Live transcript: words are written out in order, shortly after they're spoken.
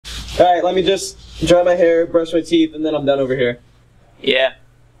Alright, let me just dry my hair, brush my teeth, and then I'm done over here. Yeah.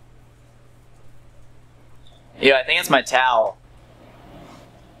 Yeah, I think it's my towel.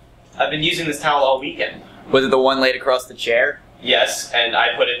 I've been using this towel all weekend. Was it the one laid across the chair? Yes, and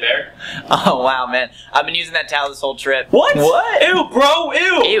I put it there. Oh, wow, man. I've been using that towel this whole trip. What? What? Ew, bro,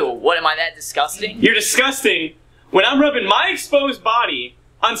 ew! Ew, what, am I that disgusting? You're disgusting when I'm rubbing my exposed body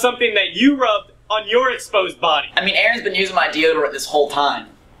on something that you rubbed on your exposed body. I mean, Aaron's been using my deodorant this whole time.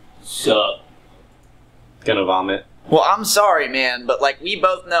 Sup? Gonna vomit. Well, I'm sorry, man, but like we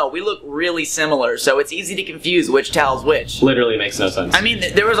both know, we look really similar, so it's easy to confuse which towel's which. Literally makes no sense. I mean,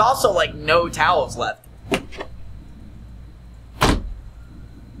 there was also like no towels left.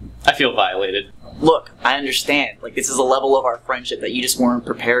 I feel violated. Look, I understand. Like, this is a level of our friendship that you just weren't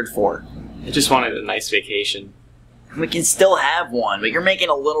prepared for. I just wanted a nice vacation. We can still have one, but you're making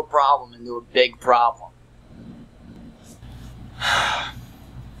a little problem into a big problem.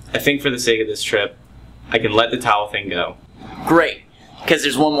 I think for the sake of this trip, I can let the towel thing go. Great, because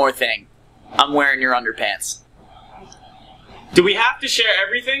there's one more thing. I'm wearing your underpants. Do we have to share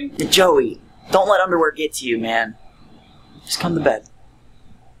everything? Joey, don't let underwear get to you, man. Just come to bed.